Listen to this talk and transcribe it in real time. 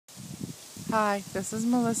Hi, this is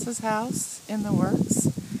Melissa's house in the works.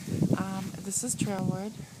 This is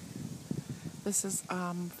Trailwood. This is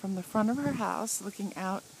from the front of her house looking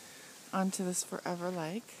out onto this forever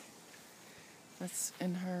lake. That's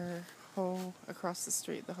in her whole, across the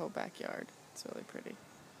street, the whole backyard. It's really pretty.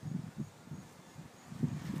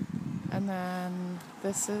 And then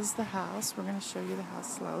this is the house. We're going to show you the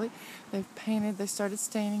house slowly. They started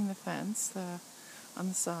staining the fence on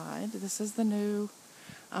the side. This is the new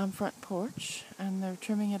front porch, and they're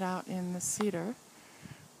trimming it out in the cedar.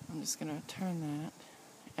 I'm just going to turn that.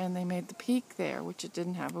 And they made the peak there, which it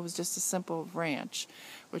didn't have. It was just a simple ranch,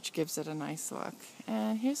 which gives it a nice look.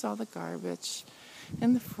 And here's all the garbage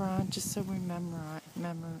in the front, just so we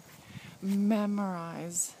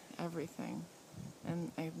memorize everything.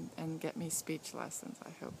 And get me speech lessons,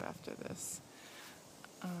 I hope, after this.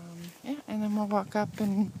 And then we'll walk up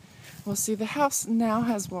and we'll see the house now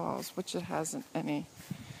has walls, which it hasn't any.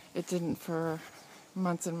 It didn't for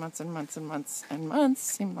months and months and months and months and months.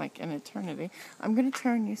 Seemed like an eternity. I'm going to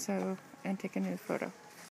turn you and take a new photo.